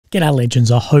G'day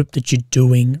legends, I hope that you're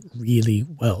doing really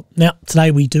well. Now,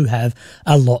 today we do have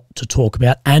a lot to talk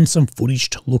about and some footage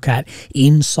to look at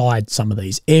inside some of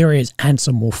these areas and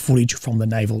some more footage from the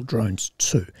naval drones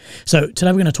too. So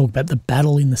today we're going to talk about the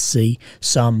battle in the sea,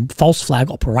 some false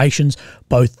flag operations,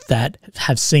 both that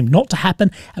have seemed not to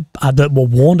happen, that were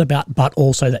warned about, but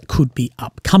also that could be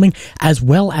upcoming, as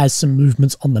well as some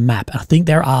movements on the map. I think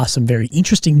there are some very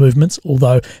interesting movements,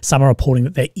 although some are reporting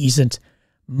that there isn't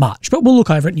much, but we'll look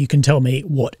over it and you can tell me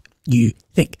what you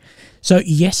think. So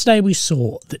yesterday we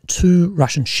saw that 2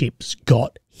 Russian ships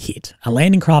got hit, a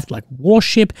landing craft like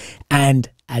warship and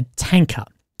a tanker.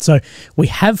 So we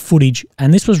have footage,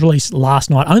 and this was released last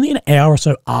night, only an hour or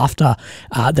so after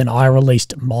then I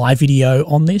released my video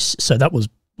on this, so that was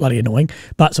bloody annoying,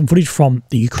 but some footage from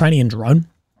the Ukrainian drone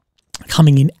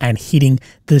coming in and hitting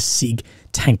the SIG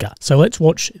tanker. So let's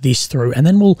watch this through and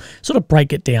then we'll sort of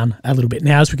break it down a little bit.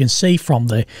 Now, as we can see from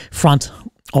the front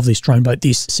of this drone boat,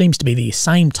 this seems to be the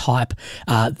same type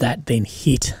that then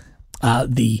hit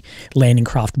the landing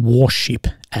craft warship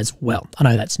as well. I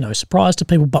know that's no surprise to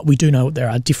people, but we do know there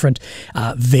are different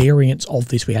variants of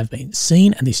this we have been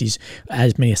seen, and this is,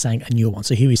 as many are saying, a newer one.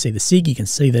 So here we see the SIG. You can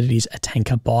see that it is a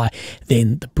tanker by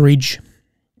then the bridge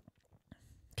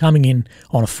coming in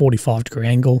on a 45-degree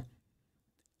angle,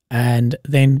 and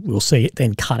then we'll see it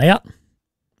then cut out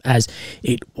as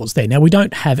it was there. Now, we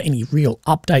don't have any real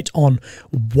updates on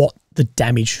what the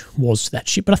damage was to that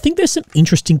ship, but I think there's some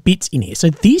interesting bits in here. So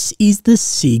this is the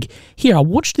SIG here. I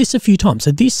watched this a few times.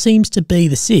 So this seems to be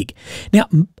the SIG. Now,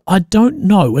 I don't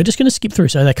know. We're just going to skip through.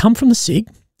 So they come from the SIG,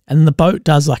 and the boat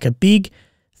does like a big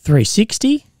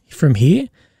 360 from here,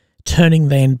 turning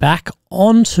then back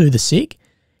onto the SIG,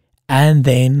 and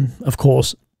then, of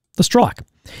course, the strike.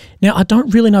 Now, I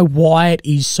don't really know why it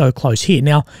is so close here.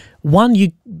 Now, one,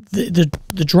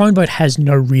 the drone boat has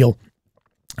no real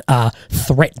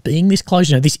threat being this close.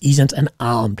 You know, this isn't an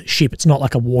armed ship. It's not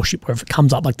like a warship where if it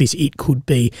comes up like this, it could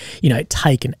be, you know,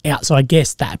 taken out. So I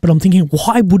guess that. But I'm thinking,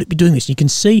 why would it be doing this? You can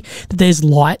see that there's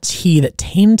lights here that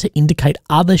tend to indicate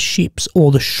other ships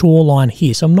or the shoreline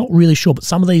here. So I'm not really sure, but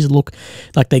some of these look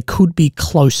like they could be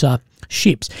closer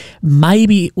ships.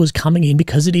 Maybe it was coming in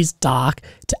because it is dark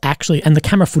to actually, and the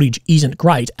camera footage isn't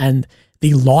great, and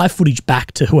the live footage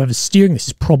back to whoever's steering this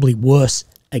is probably worse.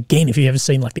 Again, if you've ever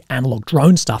seen like the analog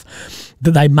drone stuff,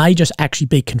 that they may just actually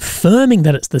be confirming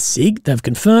that it's the SIG. They've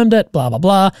confirmed it, blah, blah,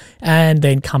 blah, and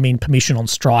then come in permission on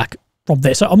strike from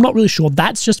there. So I'm not really sure.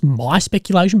 That's just my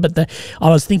speculation, but I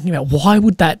was thinking about why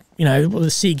would that, you know, the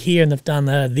SIG here and they've done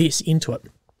this into it.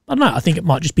 I don't know. I think it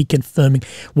might just be confirming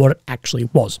what it actually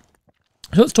was.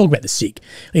 So let's talk about the SIG.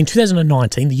 In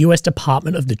 2019, the US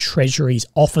Department of the Treasury's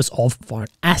Office of Foreign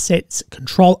Assets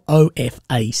Control,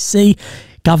 OFAC,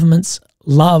 governments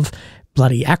love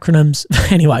bloody acronyms.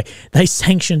 Anyway, they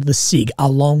sanctioned the SIG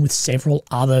along with several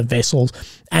other vessels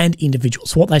and individuals.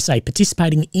 So what they say,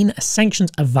 participating in a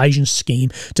sanctions evasion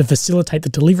scheme to facilitate the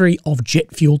delivery of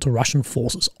jet fuel to Russian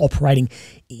forces operating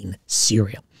in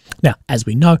Syria. Now, as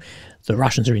we know, the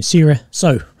Russians are in Syria,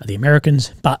 so are the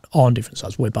Americans, but on different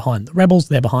sides. We're behind the rebels,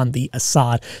 they're behind the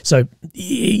Assad. So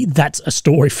that's a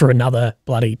story for another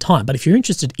bloody time. But if you're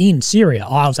interested in Syria,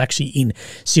 I was actually in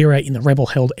Syria in the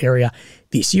rebel-held area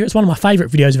this year. It's one of my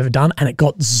favourite videos I've ever done, and it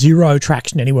got 0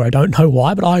 traction anywhere. I don't know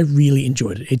why, but I really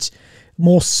enjoyed it. It's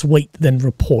more sweet than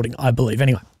reporting, I believe.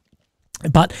 Anyway.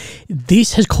 But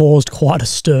this has caused quite a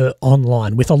stir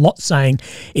online, with a lot saying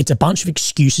it's a bunch of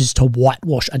excuses to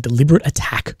whitewash a deliberate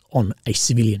attack on a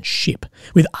civilian ship,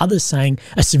 with others saying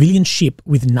a civilian ship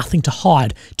with nothing to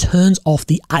hide turns off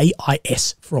the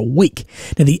AIS for a week.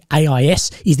 Now, the AIS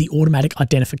is the Automatic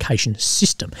Identification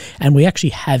System, and we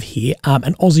actually have here,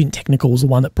 and Aussie Technical was the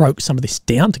one that broke some of this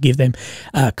down to give them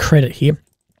credit here.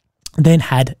 Then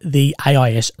had the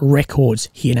AIS records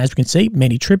here, and as we can see,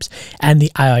 many trips, and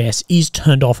the AIS is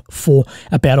turned off for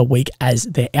about a week as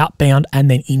they're outbound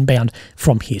and then inbound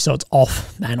from here. So it's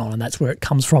off and on, and that's where it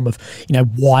comes from of, you know,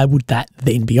 why would that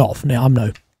then be off? Now, I'm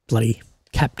no bloody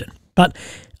captain, but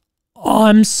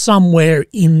I'm somewhere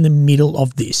in the middle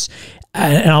of this.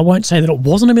 And I won't say that it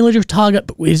wasn't a military target,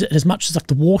 but is it as much as like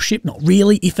the warship? Not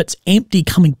really. If it's empty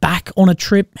coming back on a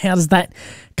trip, how does that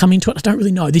come into it? I don't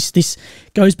really know. This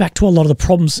goes back to a lot of the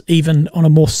problems, even on a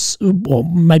more, or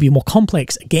maybe more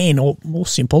complex, again, or more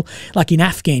simple. Like in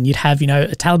Afghan, you'd have, you know,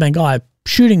 a Taliban guy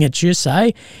shooting at you,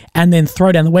 say, and then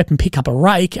throw down the weapon, pick up a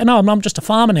rake, and oh, I'm just a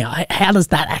farmer now. How does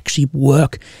that actually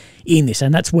work in this?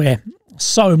 And that's where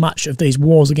so much of these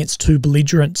wars against two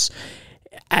belligerents,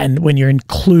 and when you're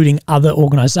including other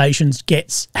organisations,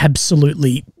 gets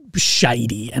absolutely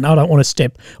shady, and I don't want to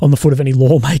step on the foot of any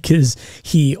lawmakers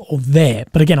here or there.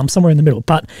 But again, I'm somewhere in the middle.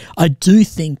 But I do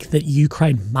think that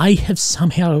Ukraine may have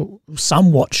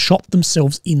somewhat shot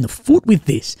themselves in the foot with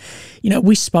this. You know,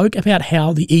 we spoke about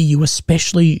how the EU,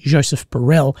 especially Joseph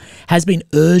Borrell, has been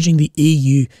urging the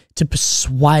EU to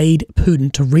persuade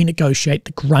Putin to renegotiate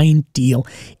the grain deal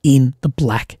in the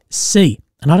Black Sea.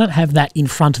 And I don't have that in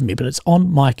front of me, but it's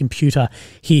on my computer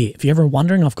here. If you're ever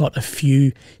wondering, I've got a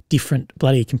few different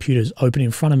bloody computers open in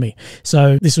front of me.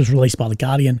 So this was released by The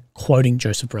Guardian, quoting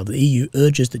Joseph Borrell. The EU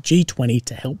urges the G20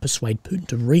 to help persuade Putin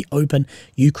to reopen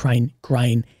Ukraine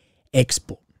grain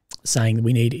export, saying that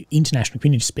we need international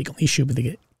community to speak on the issue with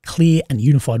a clear and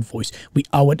unified voice. We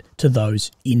owe it to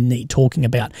those in need, talking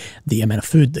about the amount of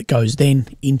food that goes then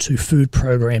into food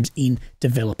programs in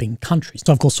developing countries.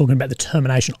 So, of course, talking about the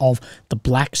termination of the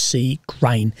Black Sea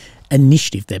Grain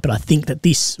Initiative there. But I think that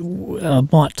this, I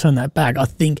might turn that back, I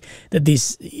think that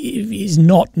this is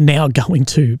not now going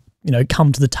to,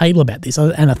 come to the table about this.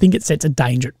 And I think it sets a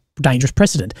dangerous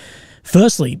precedent.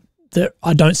 Firstly,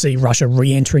 I don't see Russia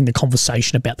re-entering the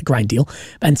conversation about the grain deal.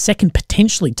 And second,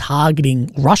 potentially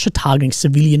Russia targeting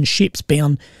civilian ships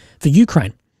bound for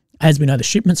Ukraine. As we know, the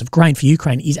shipments of grain for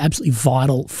Ukraine is absolutely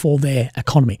vital for their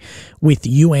economy, with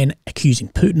the UN accusing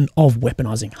Putin of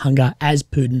weaponizing hunger, as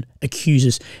Putin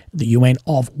accuses the UN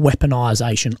of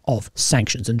weaponization of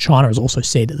sanctions. And China has also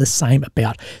said the same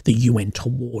about the UN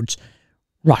towards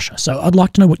Russia. So I'd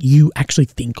like to know what you actually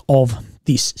think of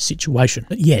this situation.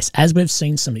 But yes, as we've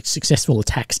seen some successful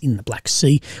attacks in the Black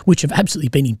Sea, which have absolutely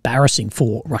been embarrassing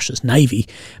for Russia's navy,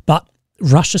 but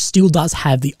Russia still does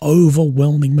have the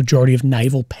overwhelming majority of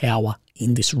naval power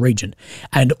in this region.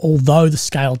 And although the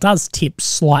scale does tip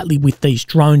slightly with these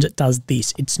drones, it does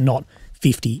this. It's not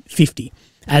 50-50.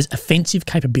 As offensive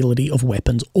capability of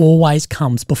weapons always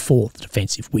comes before the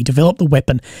defensive. We develop the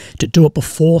weapon to do it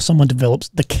before someone develops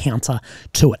the counter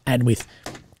to it. And with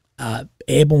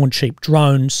airborne cheap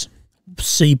drones,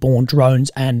 seaborne drones,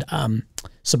 and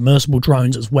submersible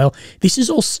drones as well, this is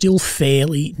all still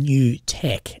fairly new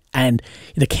tech. And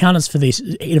the counters for this,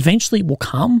 it eventually will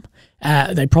come.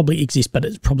 They probably exist, but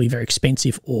it's probably very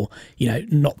expensive or,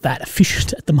 not that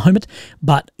efficient at the moment.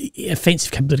 But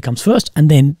offensive capability comes first, and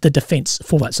then the defense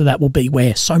for that. So that will be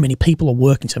where so many people are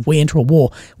working. So if we enter a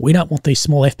war, we don't want these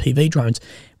small FPV drones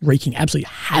wreaking absolute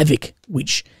havoc,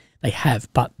 which they have.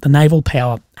 But the naval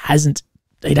power hasn't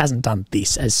done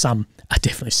this, as some are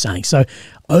definitely saying. So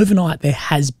overnight, there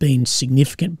has been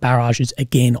significant barrages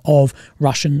again of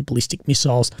Russian ballistic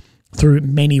missiles through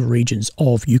many regions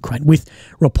of Ukraine, with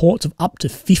reports of up to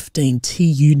 15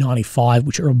 Tu-95,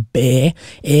 which are a Bear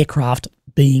aircraft,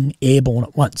 being airborne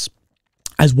at once,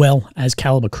 as well as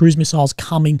Caliber cruise missiles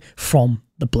coming from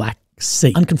the Black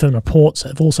Sea. Unconfirmed reports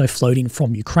have also flowed in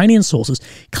from Ukrainian sources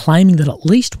claiming that at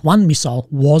least one missile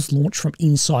was launched from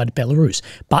inside Belarus,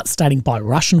 but stating by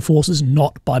Russian forces,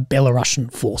 not by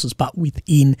Belarusian forces, but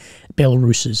within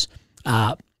Belarus's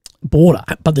border.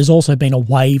 But there's also been a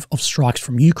wave of strikes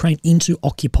from Ukraine into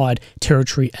occupied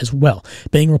territory as well,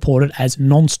 being reported as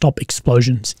non-stop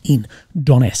explosions in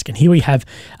Donetsk. And here we have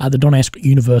the Donetsk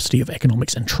University of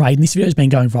Economics and Trade. And this video has been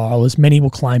going viral, as many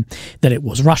will claim that it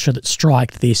was Russia that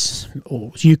struck this, or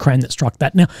it was Ukraine that struck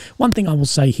that. Now, one thing I will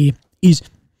say here is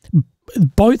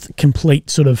both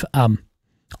complete sort of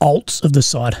alts of the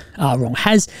side are wrong.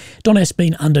 Has Donetsk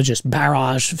been under just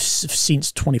barrage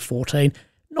since 2014?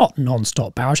 Not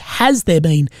non-stop barrage. Has there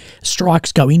been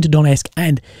strikes go into Donetsk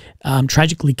and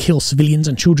tragically kill civilians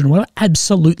and children? Well,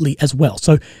 absolutely as well.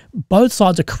 So both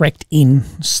sides are correct in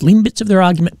slim bits of their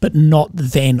argument, but not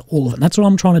then all of it. And that's what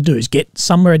I'm trying to do, is get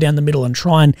somewhere down the middle and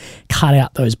try and cut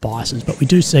out those biases. But we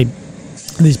do see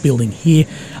this building here,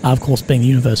 of course, being the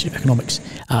University of Economics,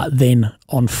 then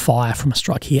on fire from a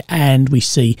strike here. And we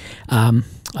see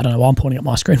I don't know why I'm pointing at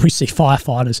my screen. We see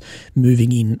firefighters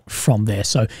moving in from there.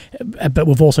 So, but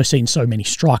we've also seen so many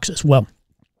strikes as well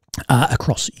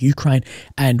across Ukraine,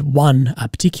 and one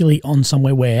particularly on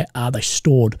somewhere where they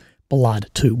stored blood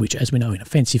too, which, as we know, in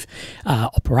offensive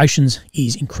operations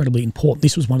is incredibly important.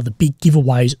 This was one of the big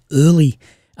giveaways early,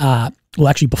 well,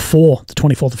 actually before the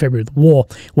 24th of February of the war,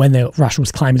 when Russia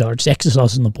was claiming there were just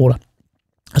exercises on the border.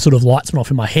 A sort of lights went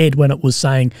off in my head when it was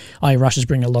saying, oh, Russia's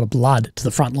bringing a lot of blood to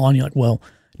the front line. You're like, well,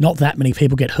 not that many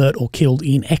people get hurt or killed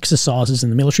in exercises in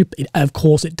the military. Of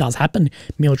course, it does happen.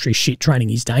 Military shit training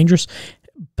is dangerous,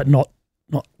 but not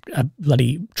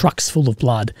bloody trucks full of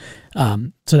blood.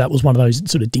 So that was one of those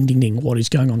sort of ding, ding, ding, what is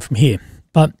going on from here.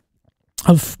 But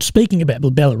speaking about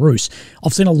Belarus,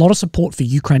 I've seen a lot of support for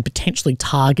Ukraine potentially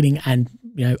targeting and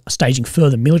staging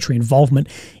further military involvement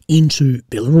into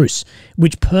Belarus,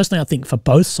 which personally I think for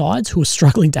both sides who are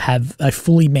struggling to have a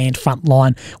fully manned front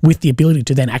line with the ability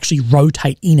to then actually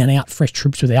rotate in and out fresh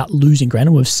troops without losing ground.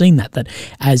 And we've seen that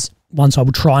as one side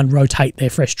will try and rotate their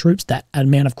fresh troops, that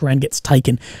amount of ground gets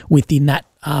taken within that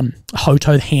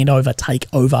HOTO handover,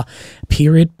 takeover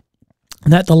period.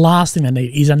 And that the last thing they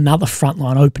need is another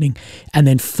frontline opening and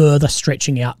then further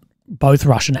stretching out both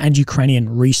Russian and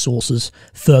Ukrainian resources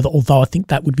further, although I think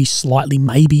that would be slightly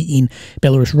maybe in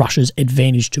Belarus, Russia's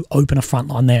advantage to open a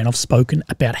frontline there. And I've spoken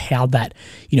about how that,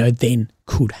 then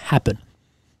could happen.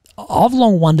 I've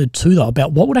long wondered too, though,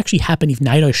 about what would actually happen if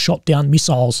NATO shot down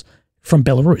missiles from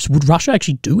Belarus. Would Russia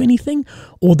actually do anything,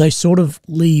 or they sort of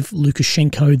leave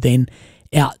Lukashenko then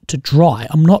out to dry?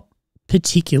 I'm not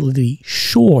particularly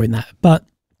sure in that, but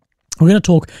we're going to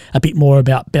talk a bit more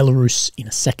about Belarus in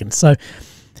a second. So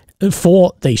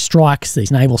for these strikes,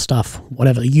 these naval stuff,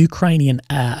 whatever, the Ukrainian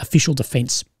official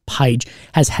defense page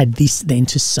has had this then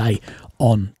to say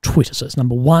on Twitter. So it's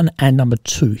number 1 and number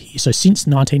 2 here. So since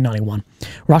 1991,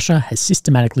 Russia has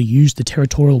systematically used the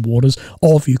territorial waters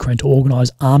of Ukraine to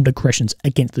organise armed aggressions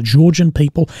against the Georgian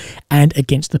people and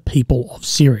against the people of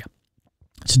Syria.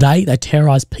 Today, they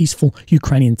terrorise peaceful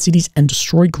Ukrainian cities and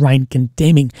destroy grain,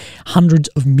 condemning hundreds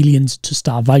of millions to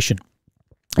starvation.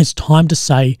 It's time to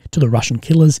say to the Russian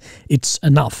killers, it's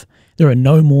enough. There are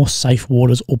no more safe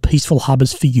waters or peaceful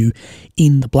harbours for you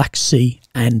in the Black Sea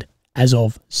and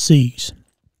Azov seas.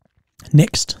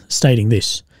 Next, stating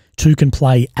this, two can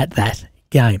play at that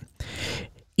game,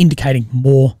 indicating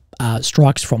more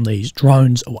strikes from these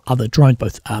drones or other drones,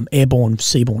 both airborne,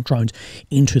 seaborne drones,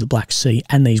 into the Black Sea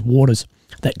and these waters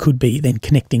that could be then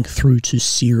connecting through to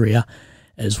Syria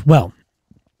as well.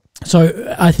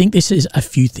 So I think this is a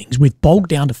few things. With bogged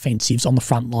down defensives on the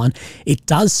front line, it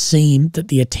does seem that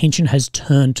the attention has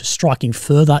turned to striking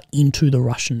further into the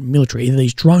Russian military, either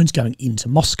these drones going into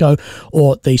Moscow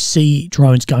or these sea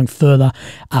drones going further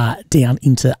down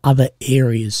into other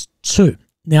areas too.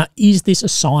 Now, is this a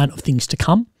sign of things to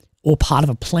come, or part of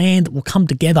a plan that will come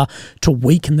together to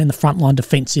weaken then the frontline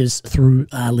defences through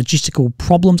logistical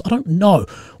problems? I don't know.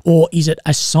 Or is it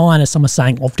a sign, as some are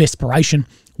saying, of desperation,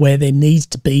 where there needs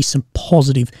to be some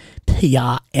positive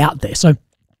PR out there? So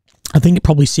I think it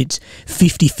probably sits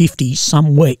 50-50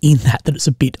 somewhere in that it's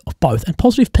a bit of both. And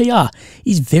positive PR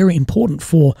is very important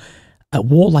for a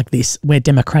war like this, where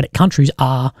democratic countries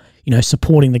are,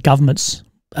 supporting the governments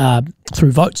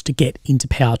through votes to get into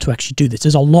power to actually do this.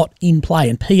 There's a lot in play,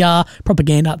 and PR,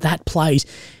 propaganda, that plays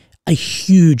a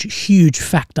huge, huge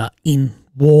factor in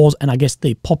wars, and I guess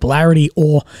the popularity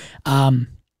or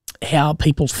how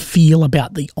people feel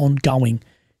about the ongoing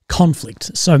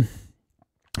conflict. So,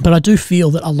 but I do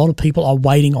feel that a lot of people are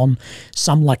waiting on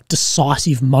some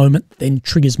decisive moment then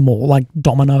triggers more, like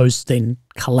dominoes then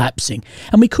collapsing.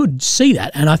 And we could see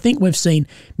that, and I think we've seen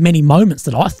many moments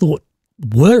that I thought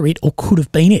were it or could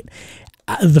have been it.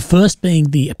 The first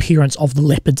being the appearance of the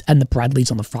Leopards and the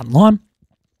Bradleys on the front line.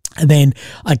 And then,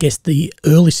 I guess, the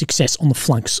early success on the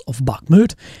flanks of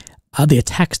Bakhmut, the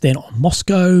attacks then on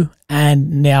Moscow,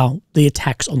 and now the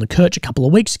attacks on the Kerch a couple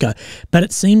of weeks ago. But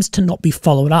it seems to not be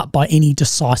followed up by any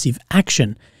decisive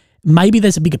action. Maybe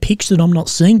there's a bigger picture that I'm not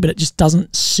seeing, but it just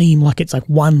doesn't seem like it's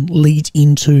one leads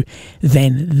into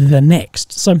then the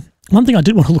next. So one thing I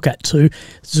did want to look at too,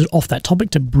 this is off that topic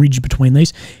to bridge between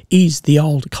these, is the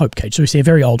old Cope cage. So we see a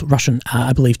very old Russian,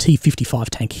 I believe, T-55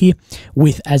 tank here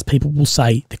with, as people will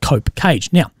say, the Cope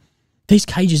cage. Now, these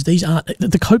cages, these aren't,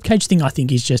 the Cope cage thing I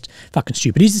think is just fucking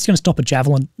stupid. Is this going to stop a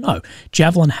Javelin? No.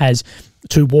 Javelin has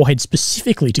two warheads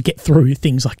specifically to get through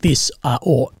things like this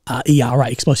or ERA,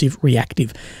 explosive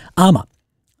reactive armour.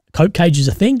 Cope cage is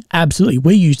a thing? Absolutely.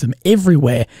 We use them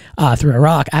everywhere through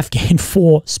Iraq, Afghan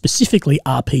for specifically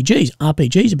RPGs.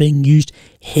 RPGs are being used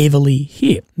heavily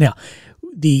here. Now,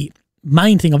 the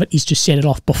main thing of it is to set it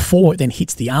off before it then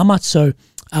hits the armour. So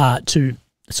to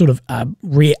sort of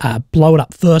blow it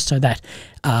up first so that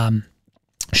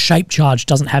shape charge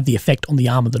doesn't have the effect on the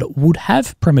armour that it would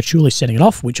have, prematurely setting it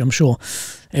off, which I'm sure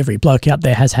every bloke out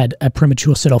there has had a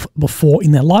premature set off before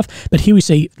in their life. But here we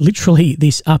see literally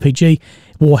this RPG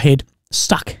warhead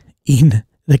stuck in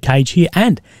the cage here.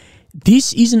 And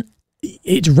this isn't,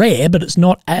 it's rare, but it's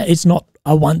not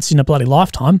a once in a bloody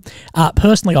lifetime.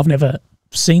 Personally, I've never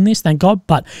seen this, thank God,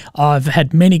 but I've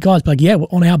had many guys be like, yeah,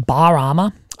 on our bar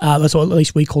armour, that's what at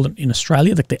least we call it in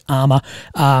Australia, like the armour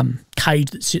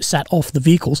cage that sat off the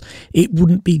vehicles, it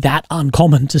wouldn't be that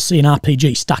uncommon to see an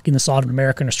RPG stuck in the side of an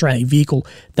American or Australian vehicle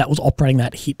that was operating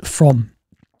that hit from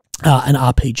an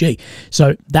RPG.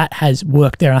 So that has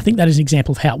worked there, and I think that is an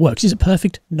example of how it works. Is it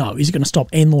perfect? No. Is it going to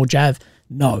stop NLAW Jav?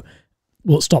 No.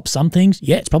 Will it stop some things?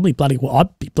 Yeah, it's probably bloody, well,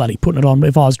 I'd be bloody putting it on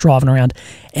if I was driving around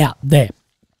out there.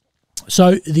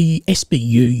 So the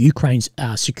SBU, Ukraine's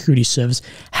security service,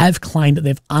 have claimed that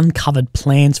they've uncovered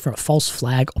plans for a false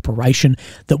flag operation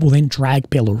that will then drag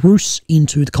Belarus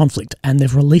into the conflict. And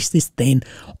they've released this then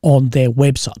on their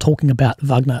website, talking about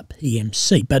Wagner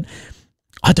PMC. But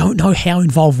I don't know how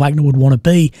involved Wagner would want to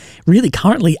be really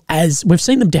currently, as we've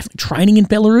seen them definitely training in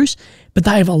Belarus, but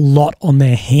they have a lot on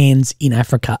their hands in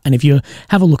Africa. And if you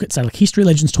have a look at, say, like History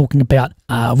Legends talking about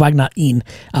Wagner in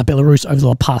Belarus over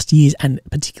the past years, and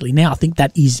particularly now, I think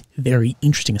that is very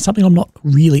interesting. It's something I'm not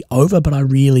really over, but I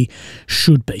really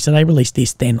should be. So they released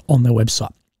this then on their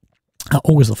website,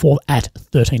 August the 4th at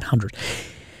 1300.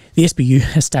 The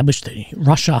SBU established that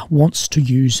Russia wants to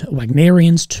use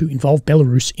Wagnerians to involve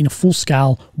Belarus in a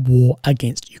full-scale war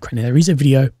against Ukraine. Now, there is a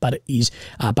video, but it is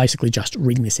basically just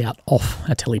reading this out off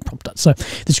a teleprompter. So,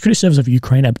 the Security Service of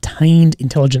Ukraine obtained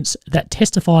intelligence that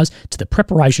testifies to the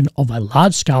preparation of a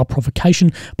large-scale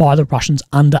provocation by the Russians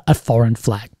under a foreign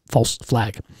flag. False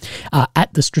flag,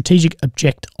 at the strategic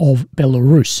object of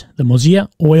Belarus, the Mozia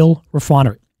oil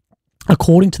refinery.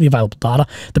 According to the available data,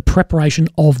 the preparation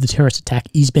of the terrorist attack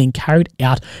is being carried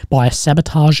out by a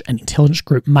sabotage and intelligence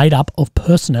group made up of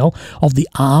personnel of the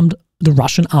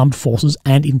Russian armed forces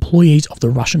and employees of the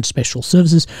Russian special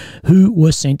services who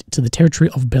were sent to the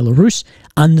territory of Belarus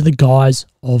under the guise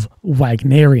of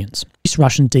Wagnerians. This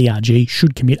Russian DRG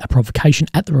should commit a provocation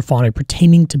at the refinery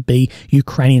pretending to be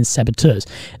Ukrainian saboteurs.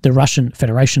 The Russian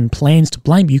Federation plans to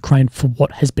blame Ukraine for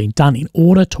what has been done in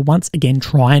order to once again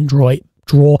try and draw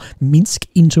Minsk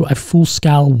into a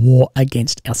full-scale war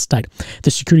against our state.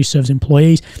 The Security Service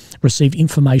employees received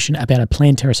information about a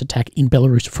planned terrorist attack in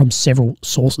Belarus from several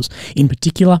sources, in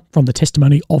particular from the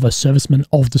testimony of a serviceman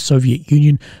of the Soviet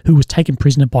Union who was taken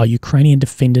prisoner by Ukrainian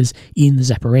defenders in the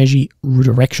Zaporozhye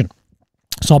direction.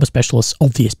 Cyber specialists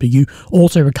of the SBU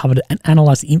also recovered and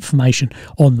analysed the information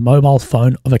on the mobile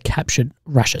phone of a captured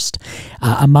Russist.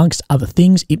 Amongst other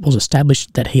things, it was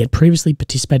established that he had previously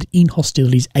participated in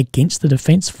hostilities against the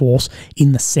defence force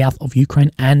in the south of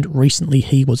Ukraine, and recently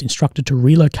he was instructed to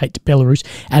relocate to Belarus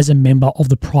as a member of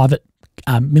the private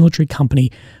military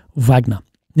company Wagner.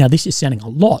 Now, this is sounding a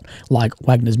lot like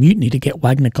Wagner's mutiny to get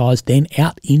Wagner guys then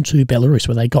out into Belarus,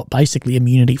 where they got basically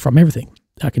immunity from everything.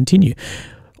 I continue.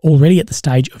 Already at the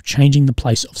stage of changing the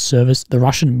place of service, the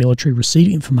Russian military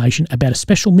received information about a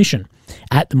special mission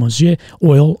at the Mozia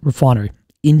oil refinery.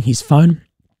 In his phone,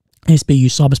 SBU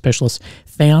cyber specialists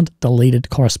found deleted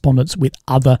correspondence with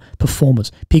other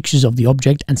performers, pictures of the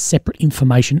object, and separate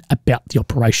information about the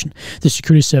operation. The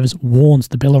Security Service warns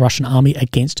the Belarusian army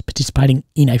against participating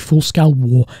in a full-scale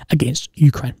war against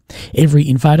Ukraine. Every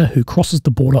invader who crosses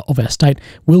the border of our state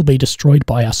will be destroyed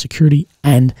by our security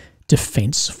and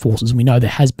defence forces. We know there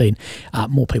has been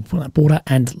more people on that border,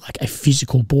 and like a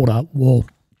physical border wall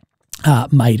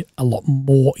made a lot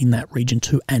more in that region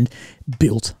too, and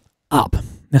built up.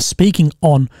 Now, speaking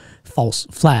on false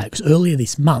flags, earlier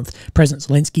this month, President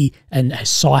Zelensky has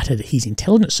cited his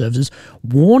intelligence services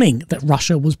warning that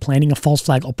Russia was planning a false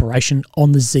flag operation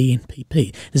on the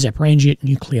ZNPP, the Zaporozhye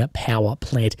nuclear power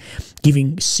plant,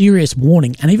 giving serious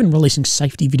warning and even releasing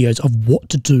safety videos of what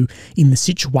to do in the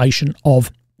situation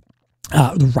of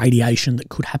the radiation that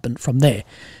could happen from there.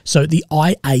 So the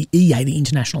IAEA, the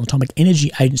International Atomic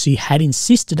Energy Agency, had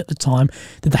insisted at the time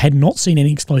that they had not seen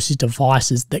any explosive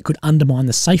devices that could undermine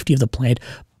the safety of the plant,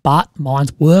 but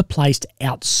mines were placed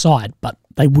outside, but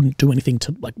they wouldn't do anything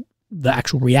to like the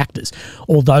actual reactors.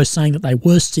 Although saying that they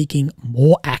were seeking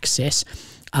more access,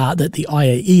 that the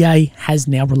IAEA has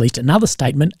now released another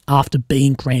statement after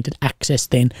being granted access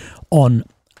then on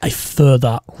a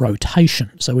further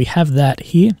rotation. So we have that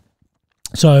here.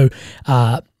 So,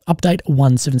 update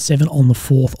 177 on the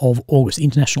 4th of August.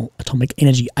 International Atomic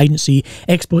Energy Agency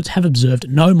experts have observed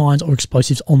no mines or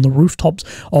explosives on the rooftops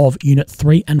of Unit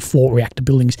 3 and 4 reactor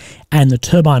buildings and the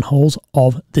turbine halls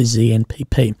of the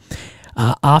ZNPP,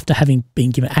 after having been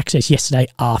given access yesterday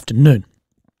afternoon.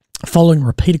 Following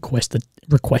repeated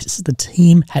requests, the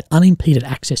team had unimpeded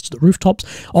access to the rooftops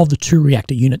of the 2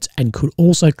 reactor units and could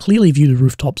also clearly view the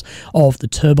rooftops of the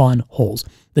turbine halls.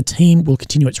 The team will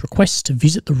continue its requests to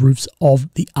visit the roofs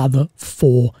of the other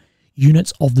 4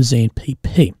 units of the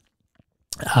ZNPP.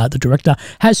 The director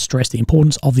has stressed the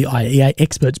importance of the IAEA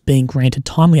experts being granted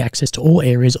timely access to all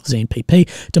areas of the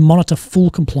ZNPP to monitor full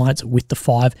compliance with the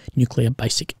 5 nuclear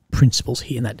basic principles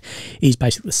here, and that is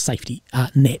basically the safety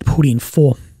net put in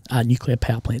for nuclear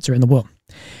power plants around the world.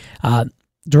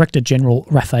 Director General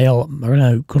Rafael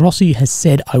Moreno Grossi has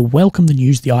said, "I welcome the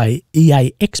news the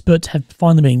IAEA experts have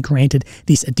finally been granted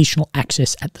this additional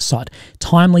access at the site.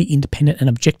 Timely, independent and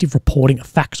objective reporting of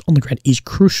facts on the ground is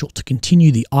crucial to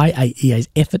continue the IAEA's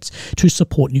efforts to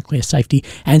support nuclear safety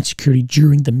and security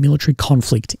during the military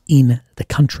conflict in the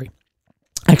country."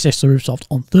 Access to the rooftop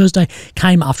on Thursday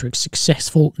came after a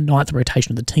successful ninth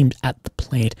rotation of the teams at the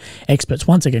plant. Experts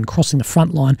once again crossing the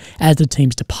front line as the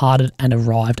teams departed and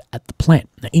arrived at the plant.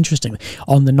 Now, interestingly,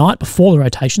 on the night before the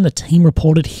rotation, the team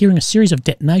reported hearing a series of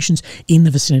detonations in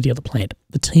the vicinity of the plant.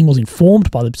 The team was informed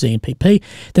by the ZNPP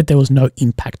that there was no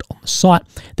impact on the site,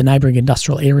 the neighbouring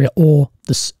industrial area, or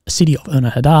the city of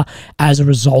Ernahadar as a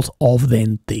result of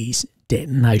then these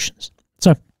detonations.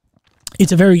 So,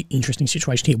 it's a very interesting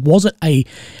situation here. Was it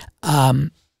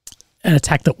an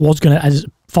attack that was going to, as a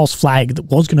false flag, that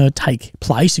was going to take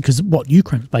place? Because what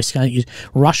Ukraine is basically saying is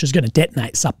Russia's going to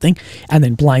detonate something and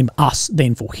then blame us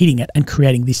then for hitting it and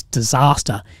creating this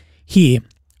disaster here.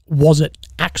 Was it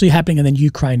actually happening and then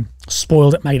Ukraine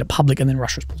spoiled it, made it public, and then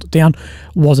Russia's pulled it down?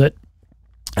 Was it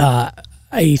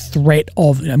a threat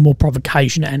of more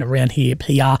provocation and around here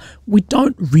PR? We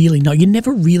don't really know. You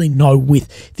never really know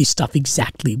with this stuff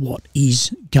exactly what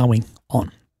is going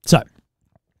on. So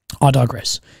I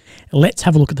digress. Let's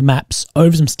have a look at the maps,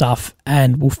 over some stuff,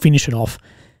 and we'll finish it off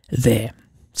there.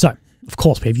 So, of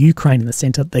course, we have Ukraine in the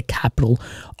centre, the capital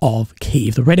of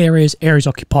Kyiv. The red areas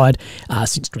occupied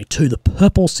since 22, the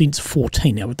purple since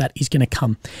 14. Now, that is going to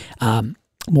come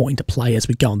more into play as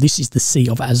we go on. This is the Sea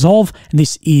of Azov, and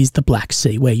this is the Black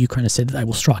Sea, where Ukraine has said that they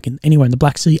will strike anywhere in the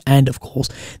Black Sea, and of course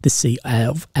the Sea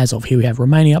of Azov. Here we have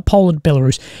Romania, Poland,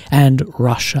 Belarus, and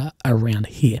Russia around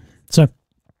here. So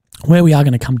where we are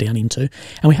going to come down into,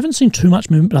 and we haven't seen too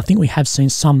much movement, but I think we have seen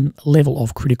some level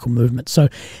of critical movement. So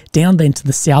down then to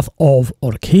the south of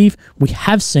Kyiv, we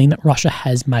have seen that Russia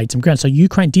has made some ground. So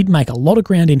Ukraine did make a lot of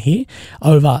ground in here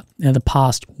over the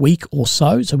past week or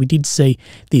so. So we did see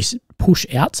this push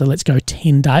out. So let's go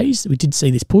 10 days. We did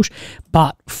see this push,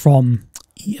 but from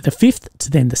the 5th to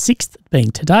then the 6th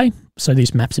being today, so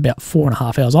this map's about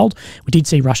 4.5 hours old, we did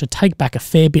see Russia take back a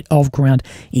fair bit of ground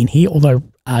in here, although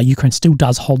Ukraine still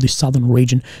does hold this southern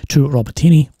region to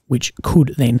Robotyne, which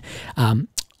could then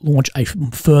launch a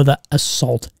further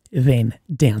assault then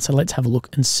down. So let's have a look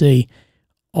and see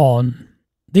on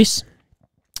this.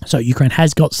 So Ukraine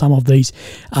has got some of these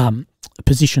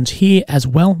positions here as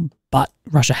well, but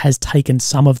Russia has taken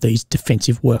some of these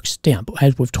defensive works down. But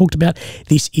as we've talked about,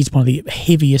 this is one of the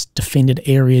heaviest defended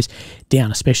areas down,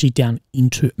 especially down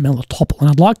into Melitopol. And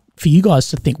I'd like for you guys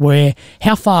to think,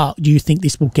 how far do you think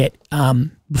this will get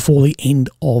before the end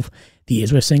of the year?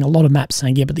 We're seeing a lot of maps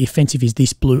saying, yeah, but the offensive is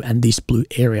this blue and this blue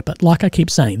area. But like I keep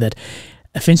saying, that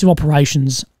offensive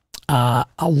operations are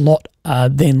a lot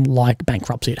then like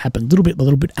bankruptcy. It happened a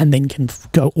little bit, and then can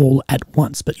go all at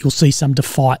once. But you'll see some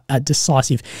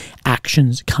decisive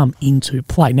actions come into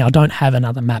play. Now, I don't have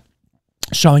another map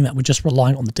showing that. We're just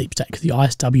relying on the deep state because the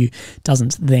ISW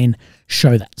doesn't then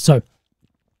show that. So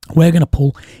we're going to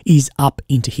pull is up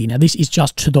into here. Now, this is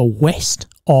just to the west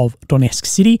of Donetsk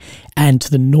City and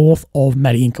to the north of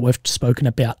Mariinka. We've spoken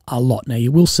about a lot. Now,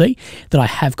 you will see that I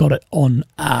have got it on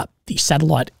the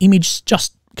satellite image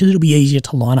just because it'll be easier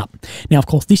to line up. Now, of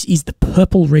course, this is the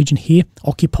purple region here,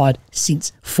 occupied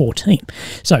since 14.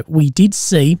 So we did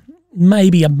see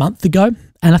maybe a month ago,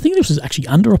 and I think this was actually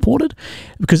underreported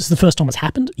because it's the first time it's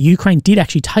happened, Ukraine did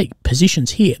actually take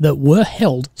positions here that were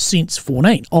held since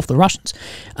 14 off the Russians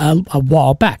a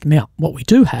while back. Now, what we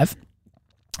do have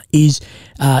is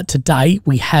today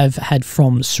we have had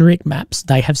from Zurich Maps,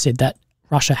 they have said that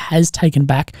Russia has taken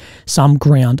back some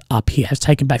ground up here, has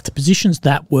taken back the positions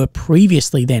that were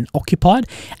previously then occupied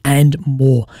and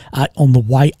more on the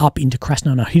way up into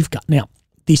Krasnoyarhivka. Now,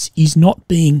 this is not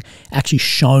being actually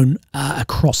shown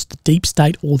across the deep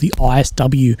state or the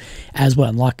ISW as well.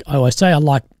 And like I always say, I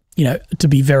like to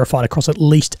be verified across at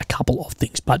least a couple of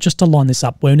things. But just to line this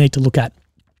up, we need to look at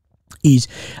is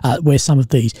where some of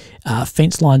these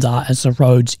fence lines are as the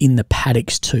roads in the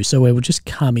paddocks too. So we will just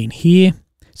come in here.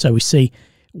 So we see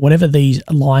whatever these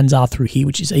lines are through here,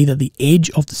 which is either the edge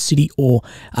of the city or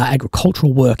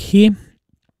agricultural work here,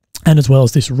 and as well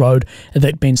as this road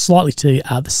that bends slightly to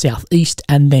the southeast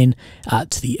and then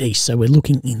to the east. So we're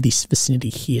looking in this vicinity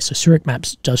here. So Zurich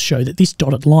Maps does show that this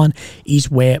dotted line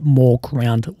is where more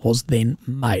ground was then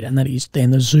made, and that is then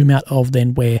the zoom out of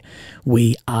then where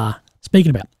we are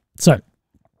speaking about. So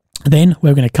then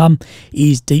where we're going to come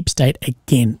is deep state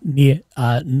again near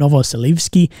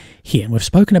Novoselivsky here. And we've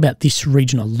spoken about this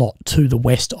region a lot to the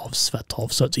west of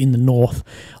Svatov. So it's in the north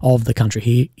of the country.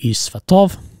 Here is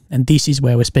Svatov, and this is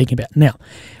where we're speaking about. Now,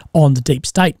 on the deep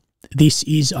state, this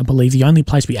is, I believe, the only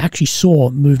place we actually saw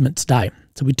movement today.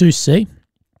 So we do see,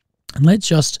 and let's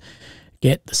just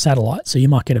get the satellite so you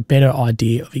might get a better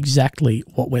idea of exactly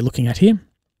what we're looking at here.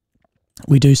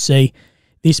 We do see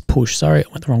this push, sorry,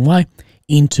 it went the wrong way,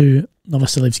 into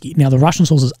Novoselivsky. Now, the Russian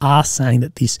sources are saying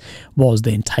that this was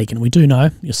then taken. We do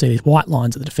know, you'll see these white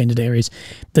lines at the defended areas,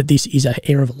 that this is an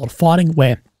area of a lot of fighting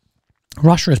where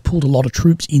Russia has pulled a lot of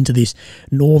troops into this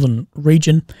northern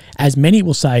region, as many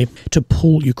will say, to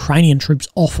pull Ukrainian troops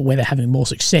off where they're having more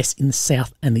success in the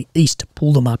south and the east, to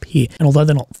pull them up here. And although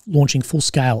they're not launching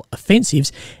full-scale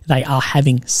offensives, they are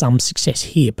having some success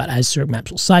here. But as Surik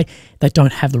maps will say, they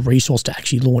don't have the resource to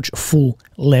actually launch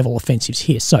full-level offensives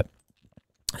here. So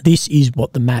this is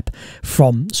what the map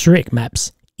from Surik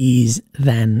maps is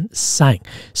then saying.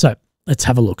 So let's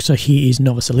have a look. So here is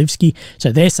Novoselivsky.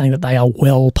 So they're saying that they are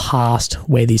well past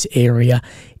where this area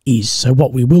is. So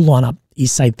what we will line up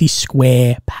is, say, this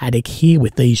square paddock here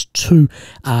with these two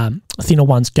thinner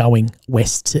ones going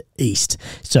west to east.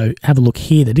 So have a look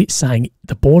here that it's saying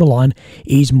the borderline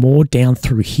is more down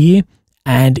through here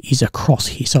and is across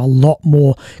here. So a lot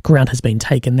more ground has been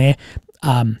taken there,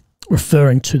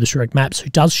 referring to the Surik maps, who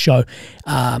does show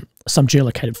some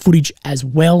geolocated footage as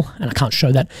well, and I can't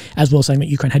show that as well, saying that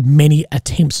Ukraine had many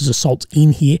attempts as assaults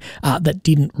in here that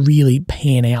didn't really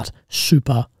pan out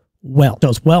super well. So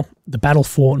as well, the battle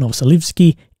for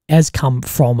Novoselivsky has come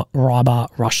from Rybar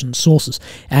Russian sources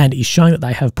and is showing that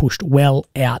they have pushed well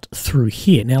out through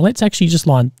here. Now let's actually just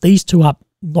line these two up,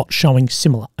 not showing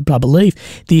similar, but I believe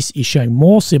this is showing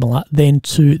more similar than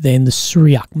the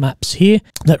Syriac maps here,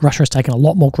 that Russia has taken a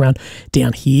lot more ground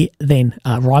down here than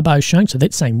Rybar is showing. So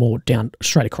that's saying more down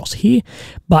straight across here,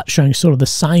 but showing sort of the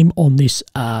same on this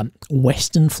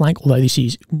western flank, although this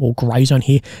is more grey zone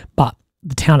here. But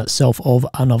the town itself of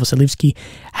Novoselivsky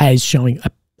has showing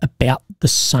about the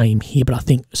same here, but I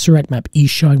think Surak map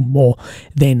is showing more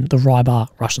than the Rybar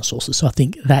Russian sources. So I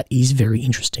think that is very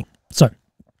interesting. So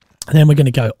then we're going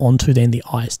to go on to then the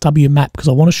ISW map, because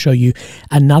I want to show you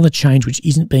another change which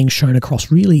isn't being shown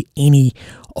across really any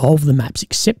of the maps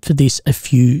except for this a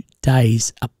few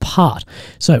days apart.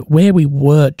 So where we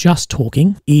were just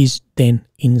talking is then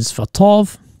in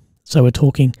Svatov. So we're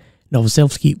talking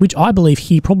Novoselivsky, which I believe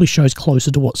here probably shows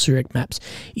closer to what Surik maps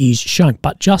is showing,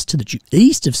 but just to the due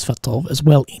east of Svatov as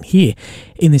well in here,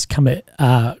 in this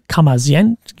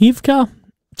Kamazianivka,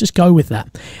 just go with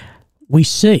that. We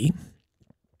see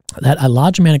that a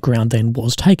large amount of ground then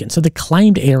was taken. So the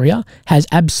claimed area has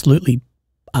absolutely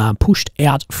pushed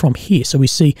out from here. So we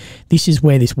see this is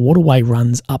where this waterway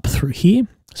runs up through here.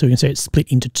 So we can see it's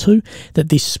split into two, that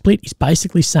this split is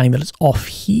basically saying that it's off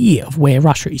here of where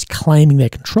Russia is claiming their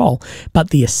control, but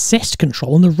the assessed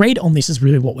control, and the red on this is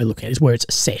really what we're looking at, is where it's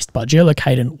assessed by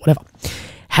geolocated and whatever,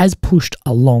 has pushed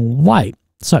a long way.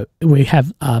 So we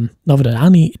have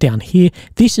Novodani down here.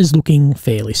 This is looking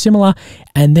fairly similar,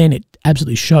 and then it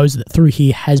absolutely shows that through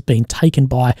here has been taken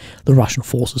by the Russian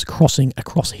forces crossing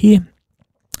across here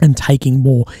and taking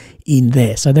more in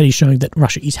there. So that is showing that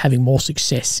Russia is having more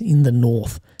success in the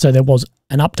north. So there was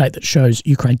an update that shows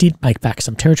Ukraine did make back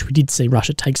some territory. We did see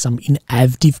Russia take some in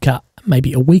Avdiivka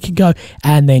maybe a week ago,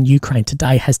 and then Ukraine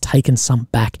today has taken some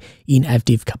back in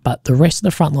Avdiivka. But the rest of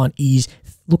the front line is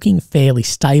looking fairly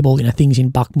stable. You know, things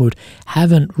in Bakhmut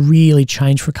haven't really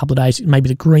changed for a couple of days. Maybe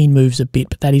the green moves a bit,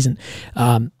 but that isn't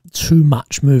too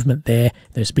much movement there.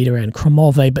 There's a bit around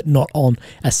Kromove, but not on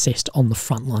assessed on the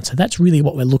front line. So that's really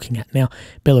what we're looking at. Now,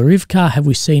 Belorivka, have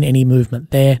we seen any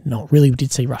movement there? Not really. We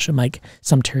did see Russia make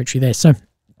some territory there. So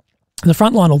the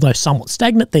front line, although somewhat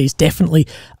stagnant, there's definitely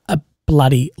a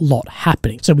bloody lot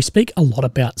happening. So we speak a lot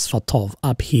about Svatov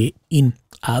up here in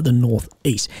the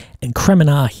northeast, and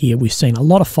Kremenar here we've seen a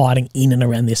lot of fighting in and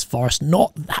around this forest.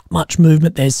 Not that much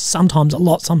movement. There's sometimes a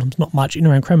lot, sometimes not much in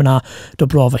around Kremenar,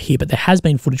 Dobrova here, but there has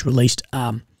been footage released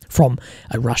from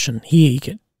a Russian here. You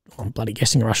can, I'm bloody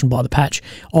guessing a Russian by the patch,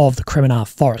 of the Kremenar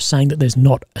forest, saying that there's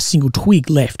not a single twig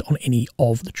left on any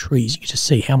of the trees. You just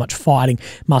see how much fighting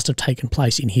must have taken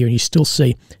place in here, and you still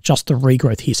see just the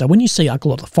regrowth here. So when you see a lot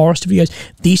of the forest videos,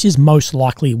 this is most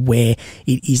likely where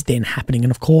it is then happening.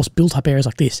 And of course, built up areas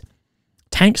like this,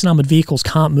 tanks and armoured vehicles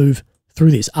can't move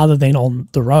through this other than on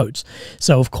the roads.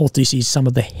 So of course, this is some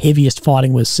of the heaviest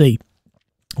fighting we'll see,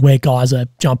 where guys are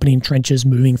jumping in trenches,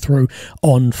 moving through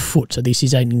on foot. So this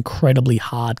is an incredibly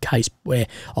hard case where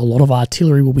a lot of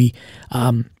artillery will be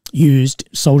used,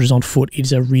 soldiers on foot. It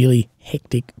is a really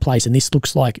hectic place, and this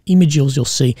looks like images you'll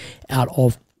see out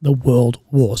of the world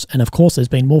wars. And of course, there's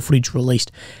been more footage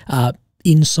released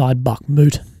inside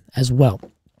Bakhmut as well.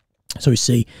 So we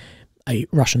see a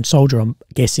Russian soldier, I'm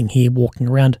guessing here, walking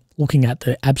around, looking at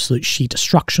the absolute sheer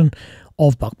destruction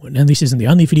of Bakhmut. Now, this isn't the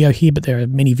only video here, but there are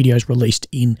many videos released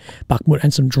in Bakhmut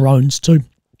and some drones too,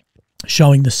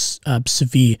 showing the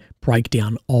severe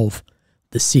breakdown of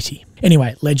the city.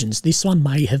 Anyway, legends, this one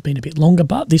may have been a bit longer,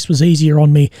 but this was easier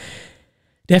on me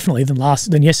definitely than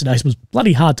yesterday's. It was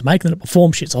bloody hard to make, and then it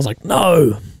performed shit. So I was like,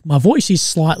 no. My voice is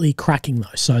slightly cracking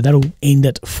though, so that'll end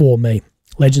it for me.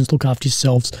 Legends, look after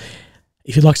yourselves.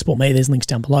 If you'd like to support me, there's links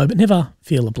down below, but never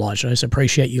feel obliged. I just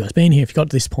appreciate you guys being here. If you got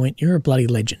to this point, you're a bloody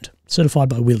legend. Certified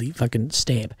by Willie, fucking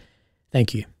stamp.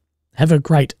 Thank you. Have a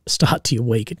great start to your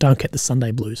week. Don't get the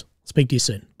Sunday blues. Speak to you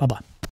soon. Bye-bye.